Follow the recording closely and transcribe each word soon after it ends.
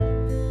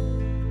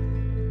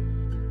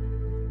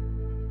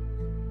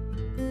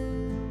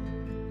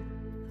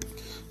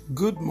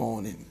Good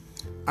morning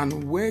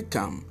and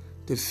welcome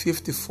to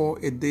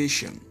 54th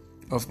edition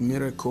of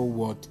Miracle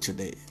Word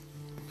Today.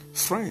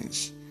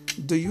 Friends,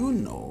 do you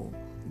know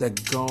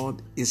that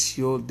God is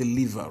your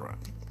deliverer?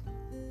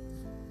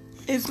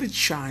 Every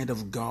child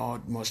of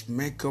God must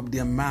make up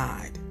their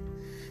mind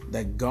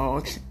that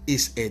God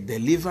is a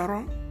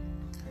deliverer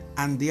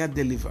and their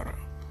deliverer.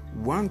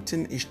 One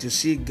thing is to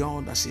see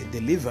God as a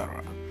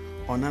deliverer.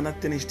 Another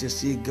thing is to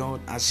see God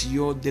as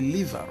your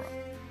deliverer.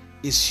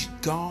 Is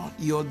God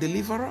your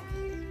deliverer?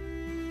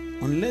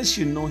 Unless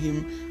you know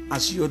Him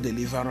as your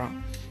deliverer,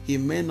 He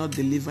may not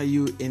deliver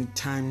you in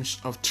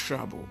times of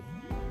trouble.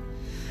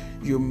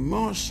 You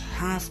must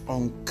have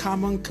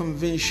uncommon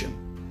conviction,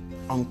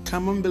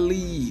 uncommon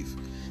belief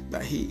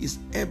that He is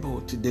able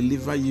to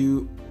deliver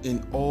you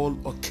in all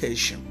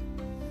occasions.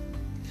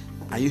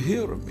 Are you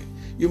hearing me?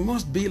 You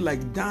must be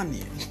like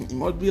Daniel. You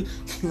must be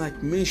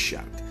like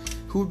Meshach,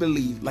 who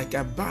believe, like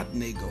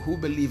Abednego, who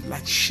believe,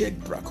 like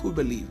Shadrach, who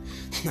believe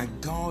that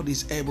God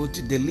is able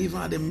to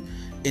deliver them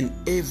in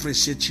every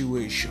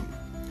situation.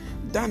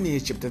 Daniel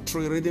chapter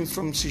 3, reading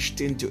from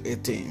 16 to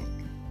 18.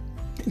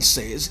 It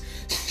says,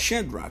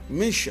 Shadrach,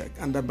 Meshach,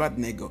 and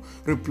Abednego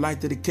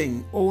replied to the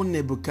king, O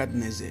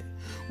Nebuchadnezzar,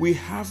 we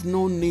have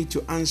no need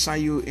to answer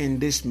you in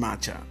this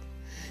matter.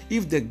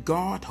 If the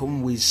God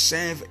whom we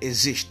serve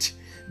exists,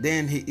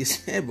 then He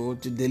is able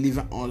to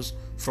deliver us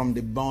from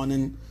the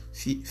burning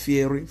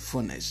fiery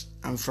furnace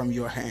and from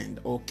your hand,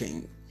 O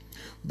king.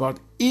 But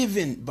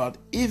even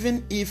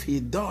if He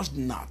does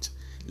not,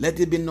 let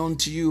it be known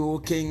to you, O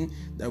king,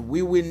 that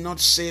we will not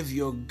save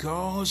your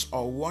gods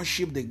or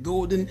worship the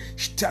golden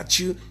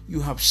statue you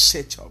have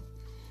set up.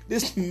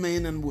 These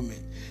men and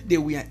women, they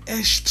were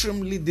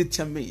extremely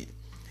determined,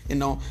 in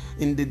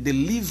the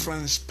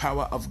deliverance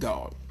power of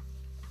God.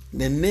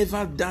 They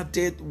never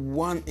doubted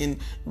in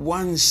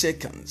 1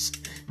 second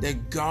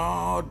that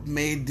God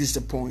may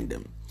disappoint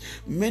them.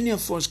 Many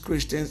of us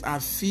Christians are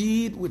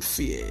filled with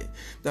fear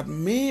that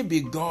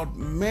maybe God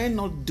may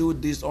not do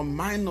this or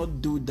might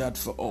not do that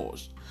for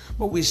us.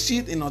 But we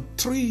see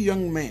three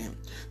young men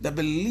that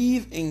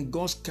believe in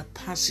God's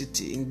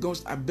capacity, in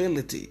God's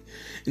ability,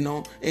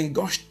 in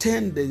God's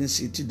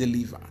tendency to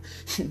deliver.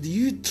 Do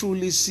you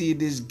truly see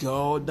this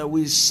God that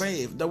we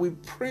save, that we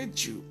pray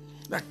to,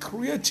 that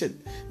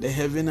created the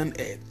heaven and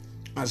earth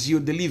as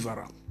your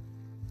deliverer?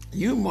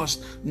 You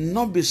must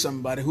not be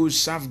somebody who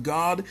serves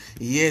God,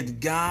 yet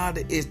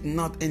God is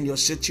not in your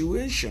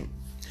situation.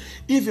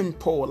 Even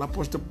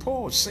Apostle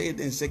Paul said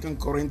in 2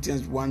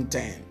 Corinthians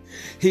 1:10,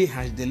 He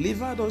has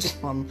delivered us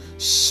from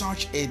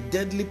such a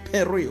deadly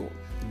peril.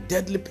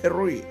 Deadly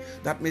peril.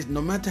 That means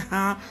no matter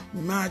how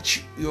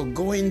much you're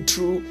going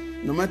through,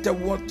 no matter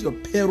what your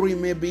peril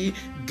may be,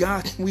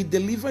 God will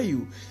deliver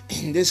you.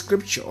 In this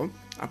scripture,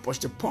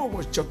 Apostle Paul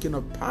was talking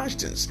of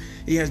past tense.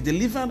 He has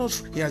delivered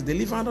us. He has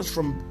delivered us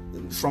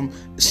from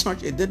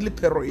such a deadly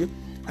peril,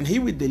 and He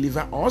will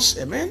deliver us.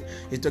 Amen.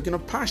 He's talking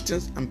of past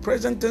tense and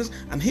present tense,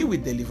 and He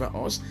will deliver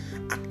us.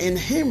 In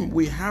Him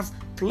we have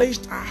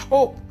placed our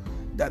hope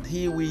that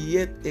He will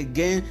yet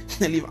again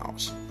deliver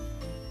us,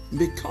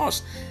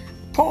 because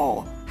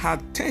Paul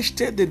had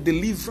tested the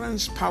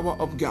deliverance power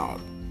of God.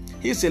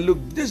 He said, look,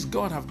 this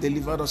God have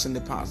delivered us in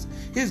the past.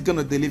 He's going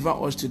to deliver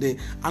us today.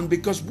 And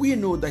because we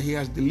know that He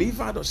has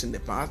delivered us in the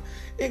past,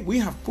 we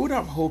have put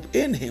our hope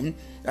in Him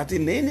that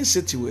in any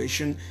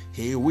situation,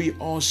 He will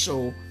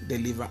also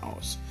deliver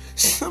us.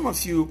 Some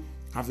of you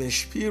have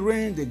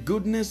experienced the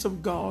goodness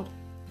of God,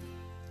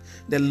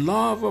 the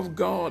love of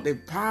God, the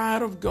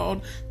power of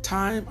God,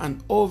 time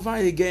and over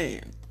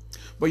again.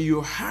 But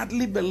you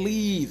hardly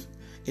believe,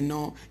 in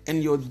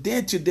your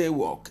day-to-day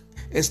work,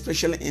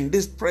 especially in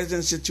this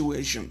present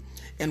situation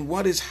and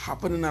what is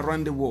happening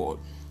around the world,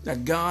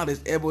 that God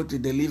is able to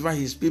deliver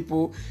His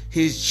people,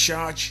 His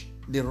church,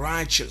 the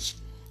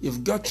righteous.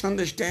 You've got to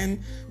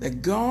understand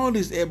that God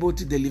is able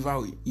to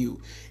deliver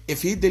you.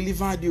 If He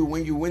delivered you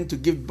when you went to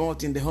give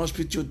birth in the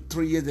hospital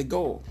 3 years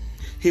ago,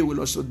 He will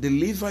also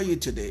deliver you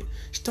today.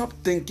 Stop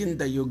thinking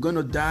that you're going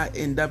to die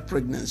in that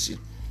pregnancy.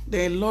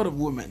 There are a lot of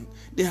women,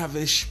 they have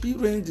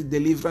experienced the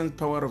deliverance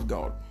power of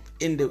God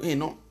in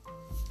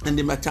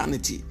the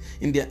maternity,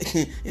 in their,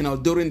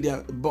 during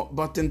their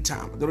birthing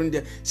time, during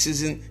their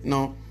season,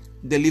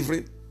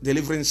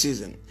 delivering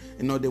season.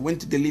 They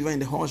went to deliver in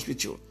the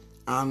hospital,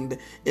 and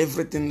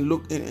everything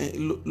look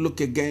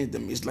against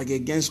them. It's like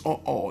against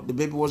all. The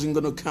baby wasn't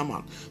going to come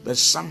out, but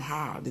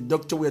somehow the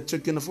doctor were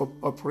taking off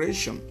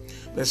operation,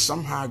 but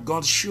somehow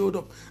God showed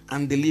up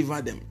and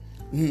delivered them.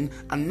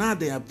 And now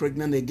they are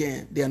pregnant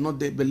again. They are not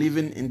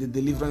believing in the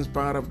deliverance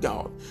power of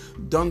God.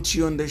 Don't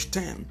you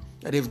understand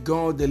that if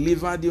God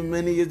delivered you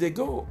many years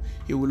ago,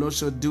 He will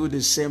also do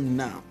the same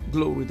now?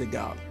 Glory to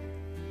God.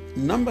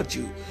 Number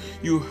 2,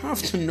 you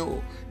have to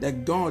know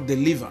that God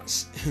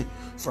delivers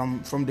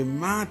from the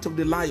mouth of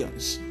the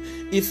lions.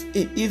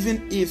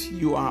 Even if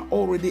you are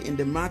already in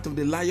the mouth of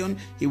the lion,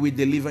 He will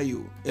deliver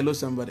you. Hello,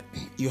 somebody.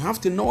 You have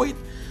to know it,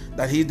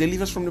 that He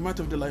delivers from the mouth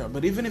of the lion.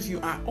 But even if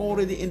you are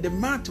already in the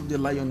mouth of the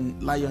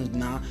lions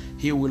now,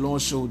 He will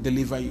also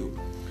deliver you.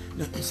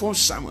 1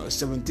 Samuel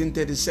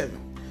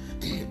 17:37.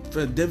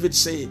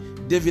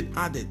 David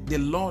added, the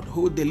Lord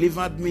who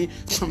delivered me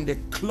from the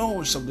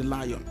claws of the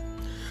lion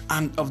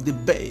and of the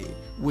bear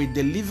will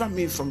deliver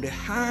me from the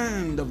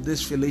hand of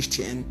this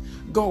Philistine.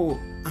 Go,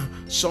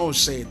 Saul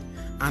said,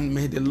 and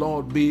may the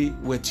Lord be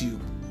with you.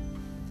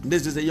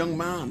 This is a young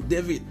man,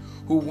 David,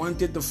 who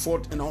wanted to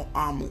fight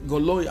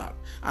Goliath,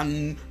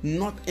 and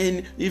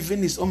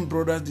even his own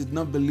brothers did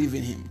not believe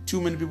in him.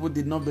 Too many people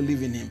did not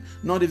believe in him,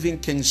 not even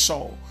King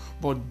Saul.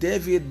 But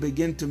David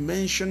began to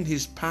mention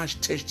his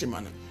past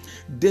testimony.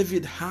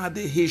 David had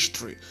a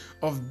history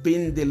of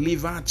being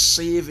delivered,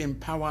 saved,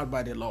 empowered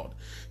by the Lord.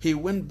 He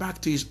went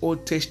back to his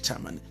Old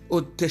Testimony,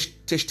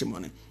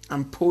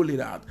 and pulled it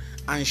out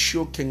and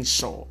showed King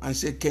Saul and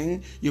said,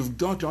 King, you've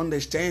got to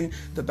understand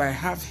that I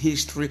have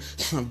history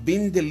of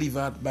being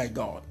delivered by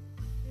God.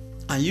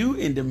 And you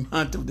in the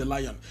mouth of the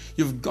lion,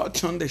 you've got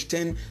to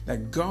understand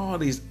that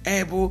God is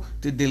able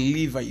to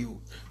deliver you.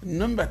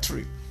 Number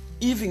 3,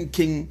 even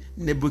King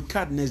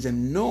Nebuchadnezzar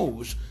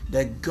knows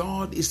that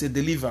God is a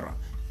deliverer.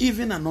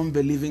 Even an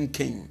unbelieving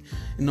king,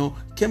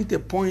 came to a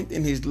point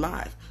in his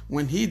life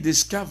when he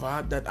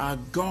discovered that our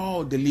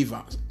God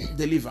delivers.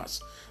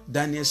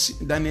 Daniel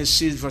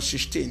 6 verse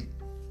 16.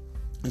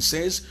 It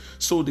says,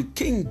 so the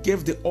king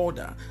gave the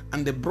order,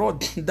 and they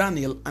brought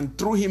Daniel and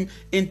threw him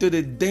into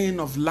the den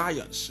of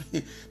lions.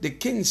 The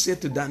king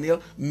said to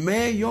Daniel,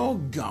 may your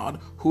God,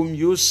 whom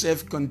you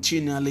serve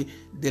continually,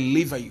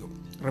 deliver you.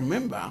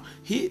 Remember,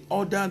 he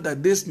ordered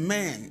that this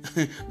man,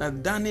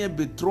 that Daniel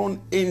be thrown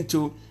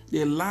into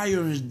the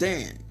lion's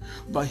den.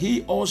 But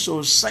he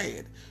also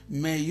said,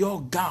 may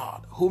your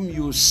God, whom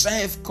you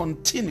serve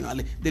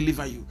continually,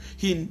 deliver you.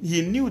 He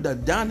knew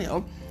that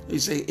Daniel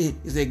is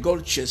a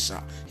God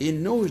chaser. He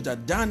knows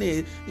that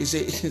Daniel is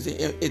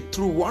a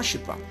true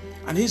worshiper.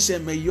 And he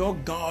said, may your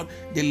God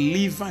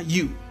deliver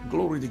you.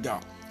 Glory to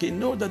God. He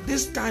knows that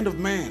this kind of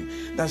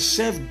man that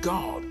serves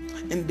God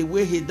in the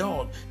way he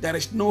does, there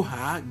is no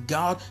how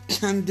God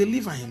can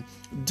deliver him.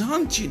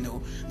 Don't you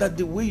know that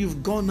the way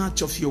you've gone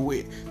out of your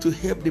way to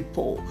help the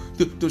poor,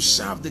 to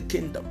serve the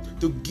kingdom,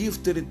 to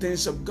give to the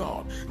things of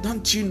God,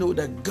 don't you know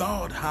that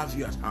God has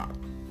you at heart?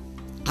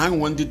 I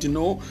want you to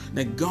know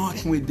that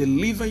God will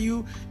deliver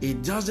you.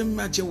 It doesn't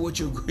matter what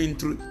you're going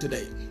through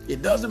today.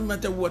 It doesn't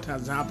matter what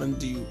has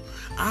happened to you.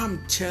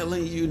 I'm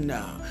telling you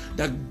now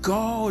that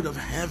God of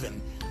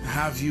heaven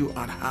have you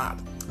at heart.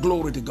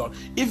 Glory to God.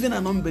 Even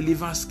an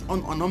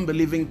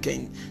unbelieving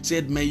king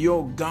said, may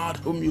your God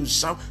whom you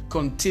serve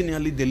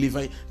continually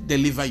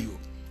deliver you.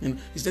 And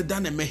he said,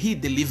 Daniel, may he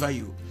deliver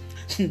you.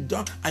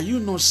 Are you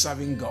not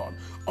serving God?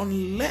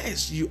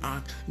 Unless you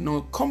are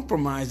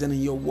compromising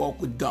in your walk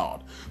with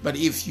God. But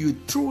if you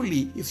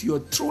are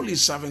truly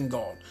serving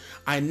God,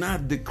 I now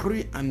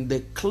decree and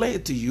declare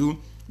to you,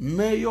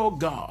 may your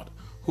God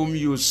whom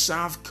you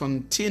serve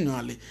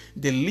continually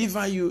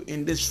deliver you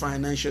in this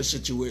financial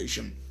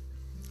situation.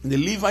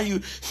 Deliver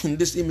you in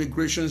this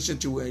immigration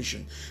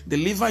situation.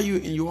 Deliver you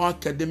in your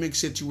academic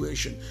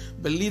situation.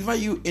 Deliver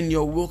you in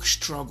your work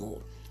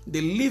struggle.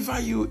 Deliver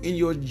you in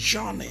your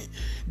journey.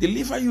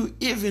 Deliver you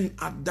even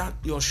at that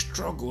your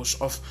struggles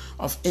of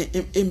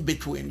in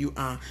between. You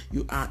are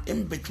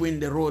in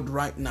between the road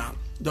right now.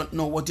 Don't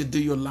know what to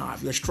do your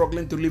life. You're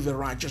struggling to live a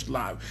righteous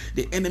life.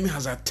 The enemy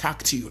has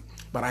attacked you.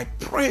 But I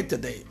pray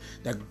today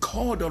that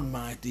God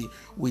Almighty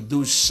will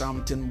do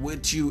something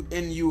with you,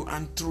 in you,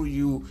 and through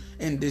you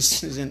in this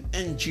season,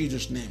 in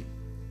Jesus' name.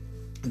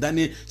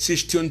 Daniel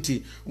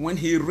 6:20, when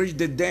he reached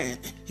the den,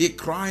 he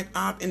cried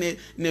out in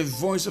a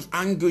voice of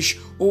anguish,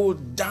 O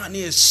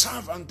Daniel,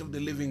 servant of the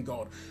living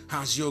God,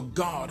 has your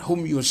God,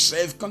 whom you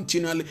serve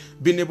continually,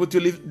 been able to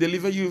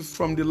deliver you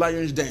from the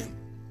lion's den?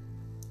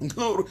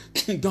 Glory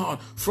to God,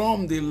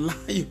 from the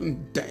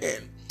lion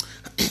den.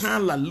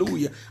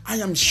 Hallelujah. I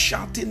am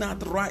shouting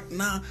out right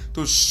now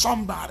to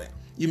somebody.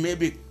 You may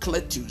be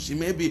Cletus, you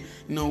may be,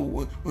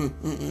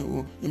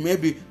 you may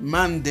be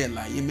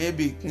Mandela, you may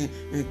be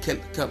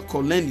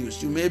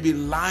Colenius, you may be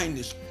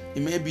Linus,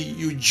 you may be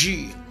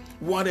Eugene,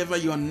 whatever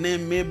your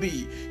name may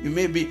be. You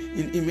may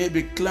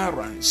be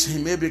Clarence,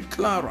 you may be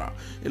Clara,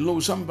 hello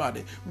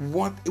somebody,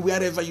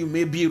 wherever you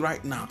may be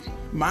right now.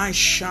 My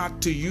shout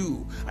to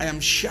you, I am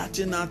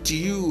shouting out to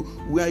you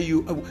where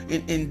you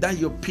in that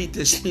your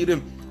Peter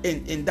Spirit.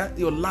 In that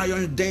your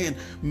lion's den,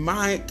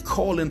 my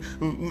calling,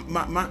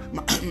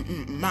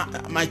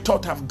 my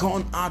thought have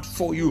gone out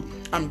for you.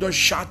 I'm just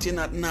shouting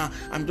at now.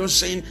 I'm just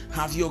saying,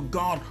 have your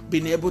God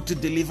been able to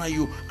deliver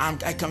you?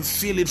 I can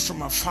feel it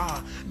from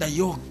afar that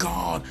your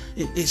God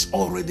is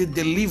already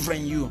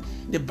delivering you.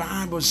 The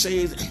Bible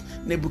says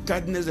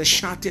Nebuchadnezzar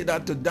shouted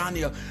out to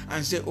Daniel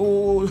and said,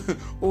 Oh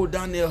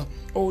Daniel,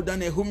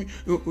 Daniel,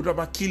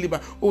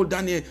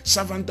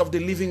 servant of the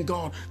living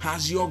God,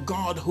 has your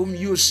God whom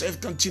you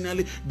serve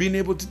continually been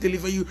able to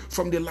deliver you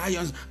from the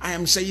lions? I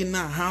am saying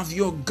now, have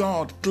your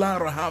God.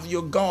 Clara, have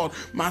your God.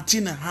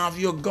 Martina, have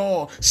your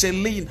God.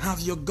 Celine, have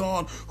your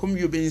God whom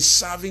you've been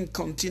serving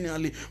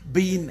continually,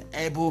 being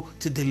able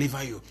to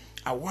deliver you.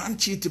 I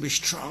want you to be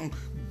strong.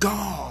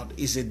 God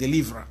is a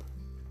deliverer.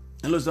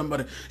 Hello,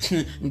 somebody.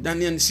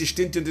 Daniel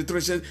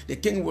 16:23 says the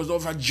king was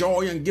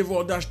overjoyed and gave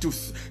orders to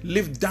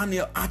lift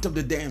Daniel out of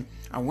the den.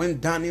 And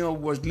when Daniel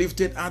was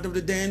lifted out of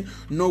the den,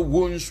 no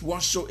wounds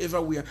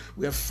whatsoever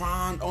were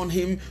found on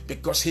him,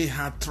 because he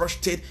had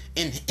trusted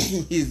in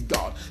his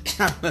God.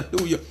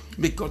 Hallelujah.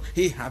 Because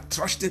he had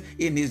trusted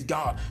in his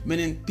God.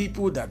 Meaning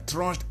people that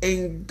trust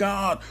in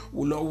God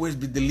will always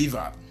be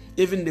delivered.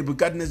 Even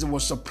Nebuchadnezzar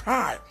was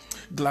surprised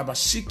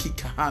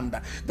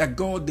that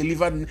God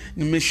delivered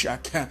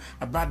Meshach,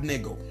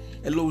 Abednego.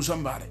 Hello,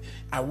 somebody.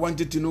 I want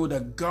you to know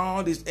that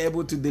God is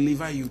able to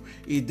deliver you.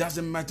 It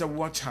doesn't matter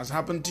what has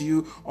happened to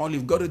you. All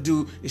you've got to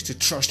do is to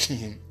trust in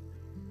Him.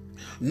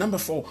 Number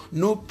 4,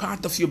 no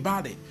part of your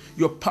body,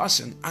 your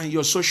person, and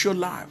your social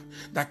life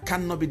that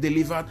cannot be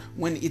delivered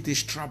when it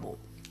is trouble.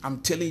 I'm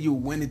telling you,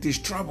 when it is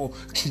trouble,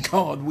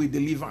 God will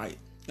deliver it.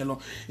 You know,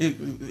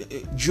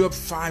 Job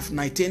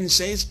 5:19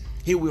 says,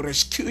 He will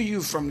rescue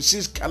you from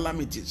 6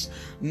 calamities.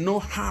 No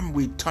harm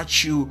will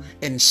touch you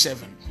in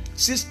 7.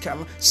 6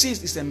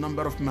 is a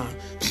number of man,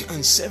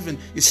 and 7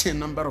 is a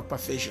number of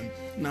perfection.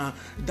 Now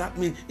that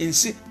means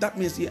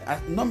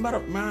a number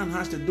of man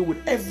has to do with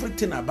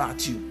everything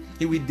about you.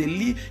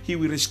 He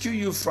will rescue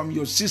you from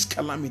your 6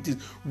 calamities.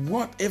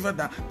 Whatever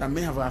that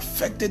may have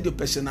affected your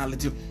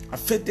personality,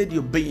 affected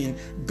your being,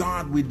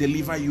 God will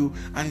deliver you.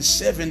 And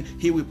 7,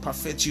 He will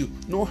perfect you.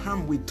 No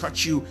harm will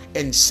touch you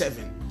in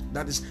 7.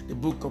 That is the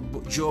book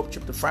of Job,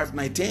 chapter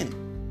 5:19.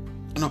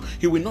 No,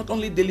 He will not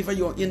only deliver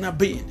your inner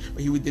being,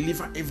 but He will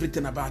deliver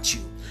everything about you.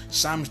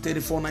 Psalms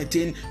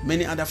 34:19,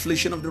 many are the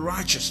affliction of the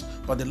righteous,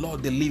 but the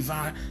Lord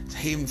delivered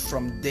him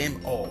from them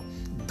all.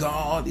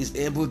 God is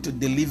able to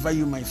deliver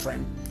you, my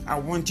friend. I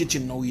want you to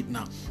know it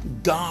now.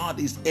 God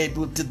is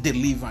able to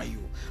deliver you.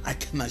 I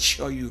can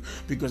assure you,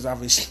 because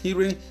I've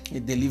experienced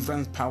a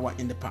deliverance power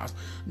in the past.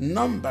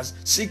 Numbers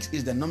 6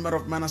 is the number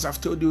of man, as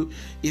I've told you.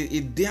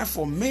 It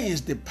therefore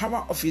means the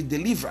power of His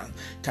deliverance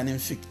can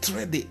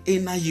infiltrate the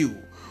inner you,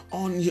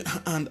 on you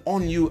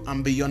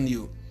and beyond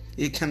you.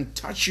 It can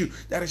touch you.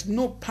 There is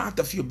no part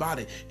of your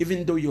body,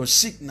 even though you're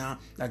sick now,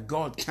 that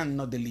God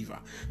cannot deliver.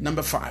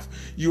 Number 5,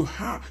 you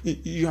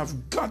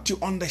have got to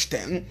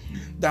understand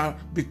that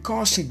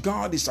because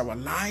God is our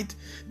light,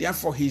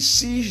 therefore He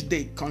sees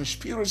the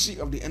conspiracy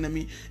of the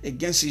enemy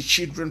against His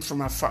children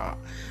from afar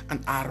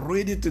and are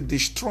ready to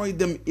destroy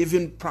them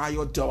even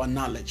prior to our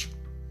knowledge.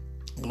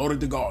 Glory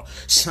to God.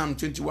 Psalm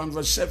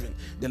 21:7.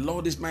 The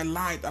Lord is my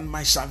light and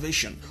my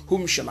salvation.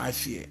 Whom shall I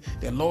fear?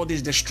 The Lord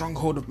is the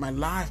stronghold of my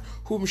life.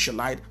 Whom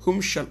shall I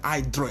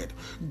dread?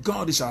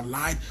 God is our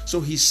light, so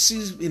He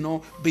sees,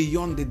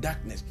 beyond the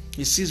darkness.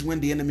 He sees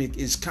when the enemy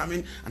is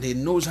coming, and He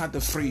knows how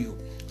to free you.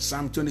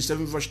 Psalm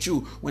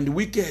 27:2. When the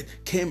wicked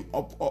came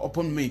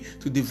upon me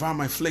to devour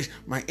my flesh,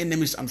 my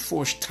enemies and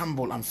foes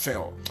stumbled and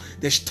fell.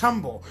 They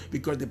stumble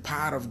because the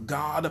power of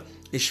God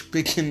is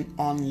speaking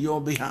on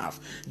your behalf.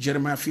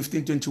 Jeremiah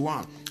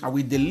 15:21. I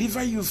will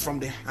deliver you from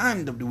the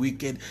hand of the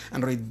wicked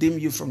and redeem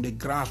you from the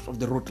grasp of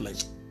the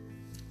ruthless.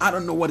 I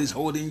don't know what is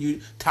holding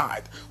you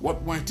tight,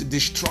 what wants to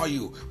destroy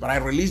you, but I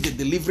release the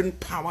delivering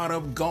power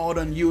of God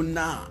on you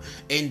now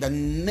in the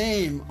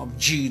name of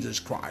Jesus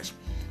Christ.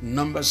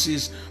 Number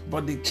 6,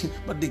 but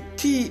the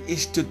key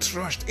is to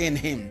trust in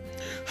Him.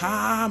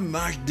 How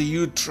much do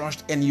you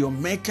trust in your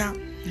Maker?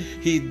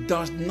 He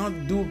does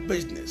not do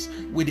business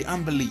with the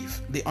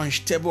unbelief, the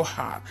unstable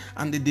heart,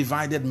 and the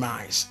divided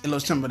minds. Hello,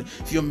 somebody.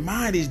 If your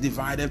mind is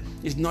divided,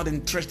 is not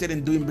interested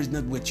in doing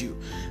business with you.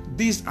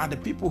 These are the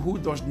people who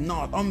does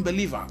not,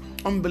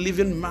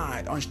 unbelieving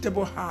mind,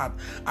 unstable heart,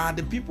 are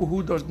the people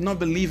who does not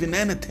believe in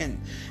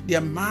anything.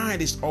 Their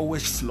mind is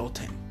always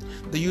floating.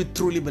 Do you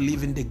truly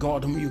believe in the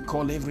God whom you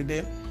call every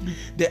day?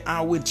 They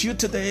are with you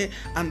today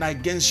and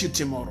against you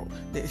tomorrow.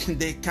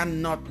 They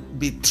cannot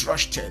be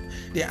trusted.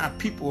 There are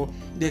people,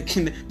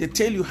 they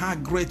tell you how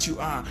great you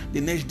are.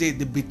 The next day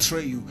they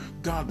betray you.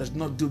 God does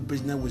not do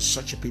business with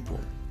such a people.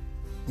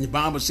 The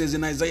Bible says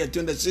in Isaiah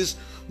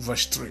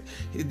 26:3,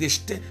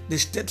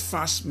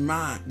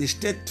 the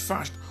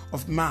steadfast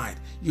of mind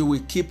you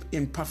will keep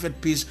in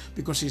perfect peace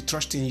because He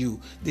trusts in you.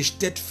 The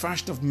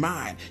steadfast of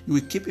mind you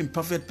will keep in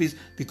perfect peace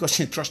because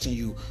He trusts in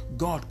you.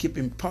 God keep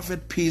in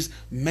perfect peace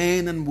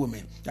men and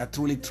women that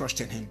truly trust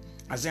in Him.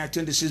 Isaiah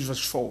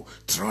 26:4.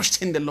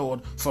 Trust in the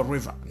Lord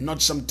forever, not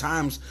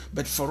sometimes,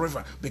 but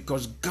forever,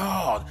 because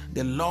God,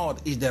 the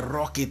Lord, is the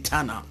rock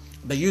eternal.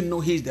 That you know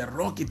He is the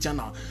rock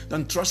eternal.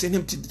 Don't trust in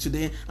Him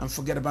today and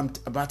forget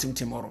about Him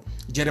tomorrow.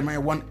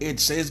 Jeremiah 1:8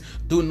 says,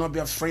 do not be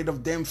afraid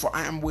of them, for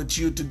I am with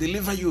you to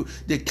deliver you,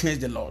 declares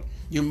the Lord.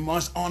 You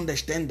must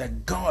understand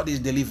that God is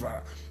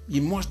deliverer.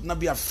 You must not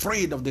be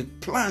afraid of the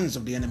plans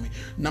of the enemy.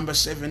 Number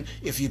 7,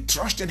 if you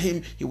trust in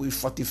Him, He will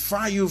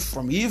fortify you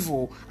from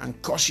evil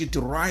and cause you to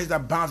rise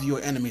above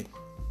your enemy.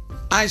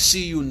 I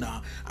see you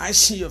now. I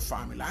see your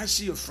family. I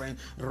see your friend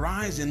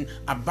rising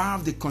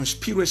above the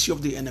conspiracy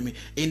of the enemy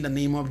in the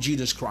name of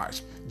Jesus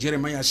Christ.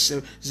 Jeremiah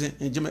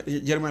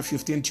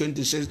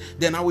 15:20 says,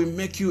 then I will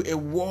make you a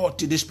wall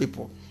to these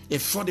people, a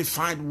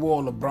fortified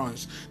wall of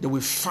bronze. They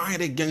will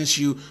fight against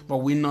you, but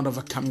will not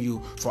overcome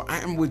you. For I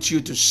am with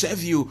you to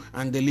save you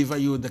and deliver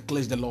you,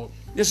 declares the Lord.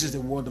 This is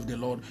the word of the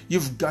Lord.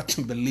 You've got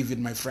to believe it,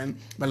 my friend.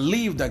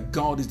 Believe that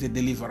God is the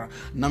deliverer.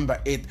 Number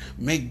 8,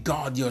 make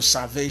God your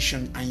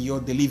salvation and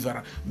your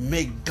deliverer.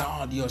 Make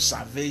God your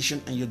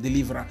salvation and your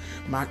deliverer.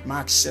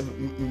 Micah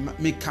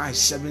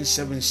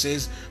 7:7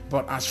 says,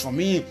 but as for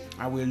me,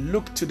 I will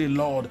look to the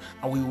Lord.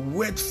 I will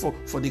wait for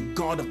the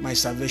God of my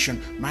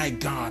salvation. My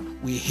God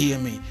will hear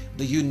me.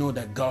 Do you know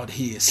that God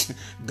hears?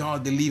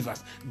 God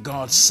delivers.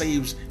 God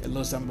saves.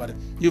 Hello, somebody.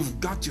 You've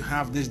got to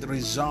have this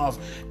resolve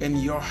in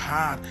your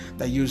heart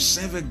that you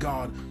serve a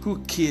God who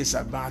cares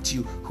about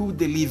you, who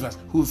delivers,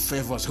 who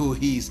favors, who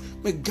heals.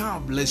 May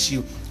God bless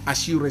you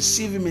as you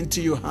receive him into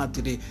your heart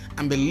today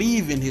and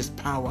believe in his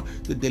power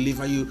to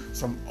deliver you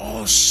from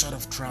all sort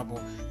of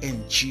trouble.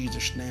 In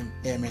Jesus' name,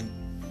 amen.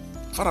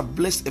 Father,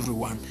 bless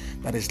everyone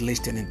that is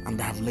listening and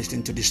that have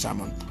listened to this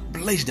sermon.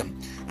 Bless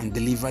them and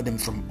deliver them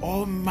from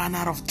all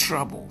manner of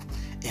trouble.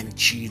 In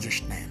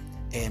Jesus' name,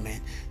 amen.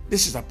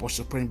 This is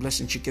Apostle Prince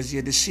Blessing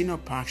Chikezie, the senior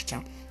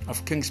pastor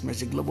of King's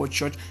Mercy Global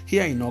Church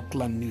here in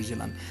Auckland, New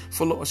Zealand.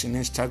 Follow us on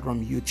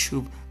Instagram,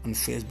 YouTube, and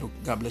Facebook.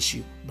 God bless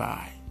you.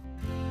 Bye.